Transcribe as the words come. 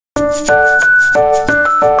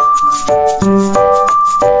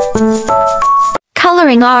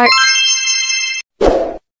Coloring art.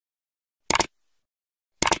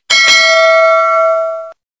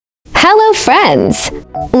 Hello friends!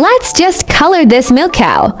 Let's just color this milk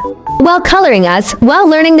cow while coloring us while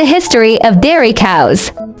learning the history of dairy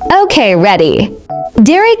cows. Okay, ready.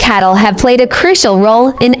 Dairy cattle have played a crucial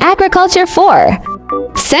role in agriculture for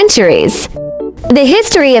centuries. The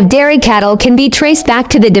history of dairy cattle can be traced back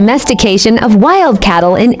to the domestication of wild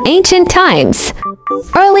cattle in ancient times.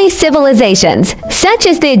 Early civilizations, such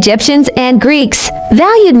as the Egyptians and Greeks,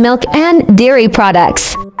 valued milk and dairy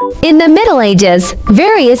products. In the Middle Ages,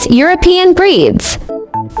 various European breeds,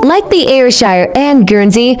 like the Ayrshire and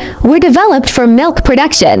Guernsey, were developed for milk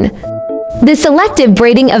production. The selective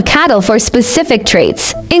breeding of cattle for specific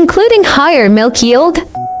traits, including higher milk yield,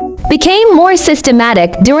 became more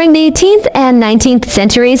systematic during the 18th and 19th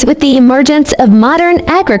centuries with the emergence of modern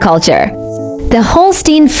agriculture. The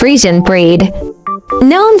Holstein Friesian breed,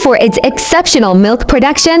 known for its exceptional milk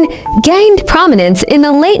production, gained prominence in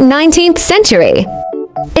the late 19th century,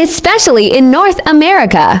 especially in North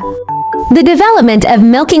America. The development of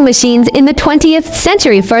milking machines in the 20th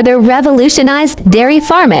century further revolutionized dairy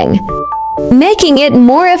farming, making it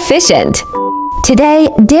more efficient. Today,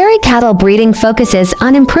 dairy cattle breeding focuses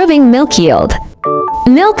on improving milk yield,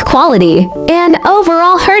 milk quality, and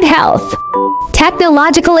overall herd health.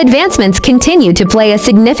 Technological advancements continue to play a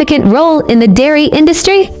significant role in the dairy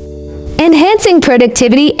industry, enhancing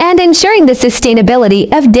productivity and ensuring the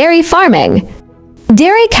sustainability of dairy farming.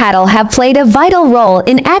 Dairy cattle have played a vital role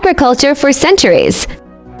in agriculture for centuries.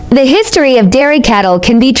 The history of dairy cattle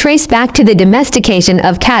can be traced back to the domestication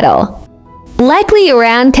of cattle, likely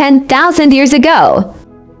around 10,000 years ago.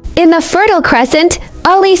 In the Fertile Crescent,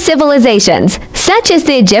 early civilizations, such as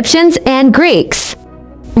the Egyptians and Greeks,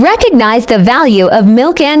 recognized the value of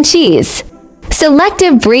milk and cheese.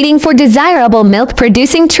 Selective breeding for desirable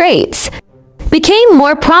milk-producing traits became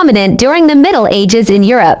more prominent during the Middle Ages in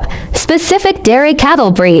Europe. Specific dairy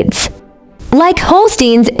cattle breeds, like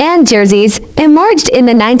Holsteins and Jerseys, emerged in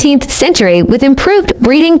the 19th century with improved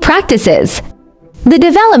breeding practices. The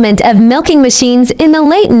development of milking machines in the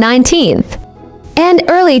late 19th and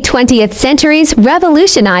early 20th centuries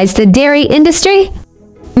revolutionized the dairy industry,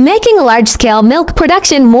 making large-scale milk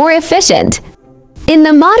production more efficient. In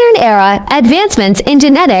the modern era, advancements in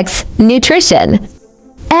genetics, nutrition,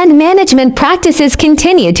 and management practices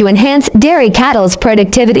continue to enhance dairy cattle's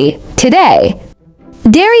productivity. Today,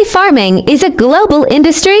 dairy farming is a global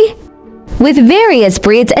industry, with various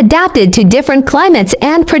breeds adapted to different climates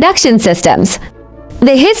and production systems.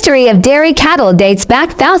 The history of dairy cattle dates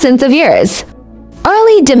back thousands of years.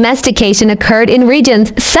 Early domestication occurred in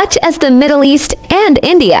regions such as the Middle East and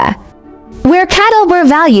India, where cattle were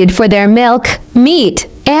valued for their milk, meat,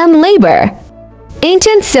 and labor.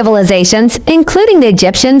 Ancient civilizations, including the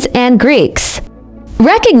Egyptians and Greeks,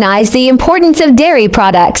 recognized the importance of dairy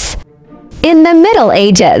products. In the Middle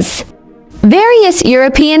Ages, various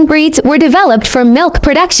European breeds were developed for milk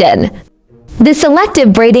production. The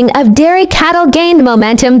selective breeding of dairy cattle gained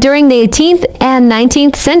momentum during the 18th and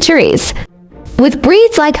 19th centuries, with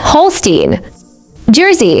breeds like Holstein,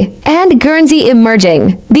 Jersey, and Guernsey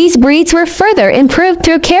emerging. These breeds were further improved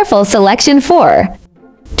through careful selection for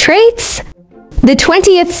traits. The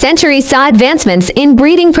 20th century saw advancements in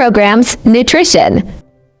breeding programs, nutrition,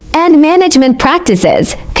 and management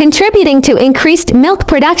practices, contributing to increased milk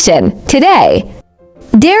production. Today,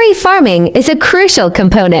 dairy farming is a crucial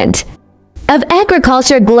component of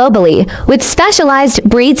agriculture globally, with specialized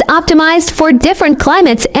breeds optimized for different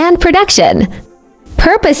climates and production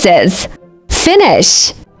purposes.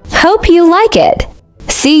 Finish. Hope you like it.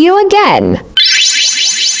 See you again.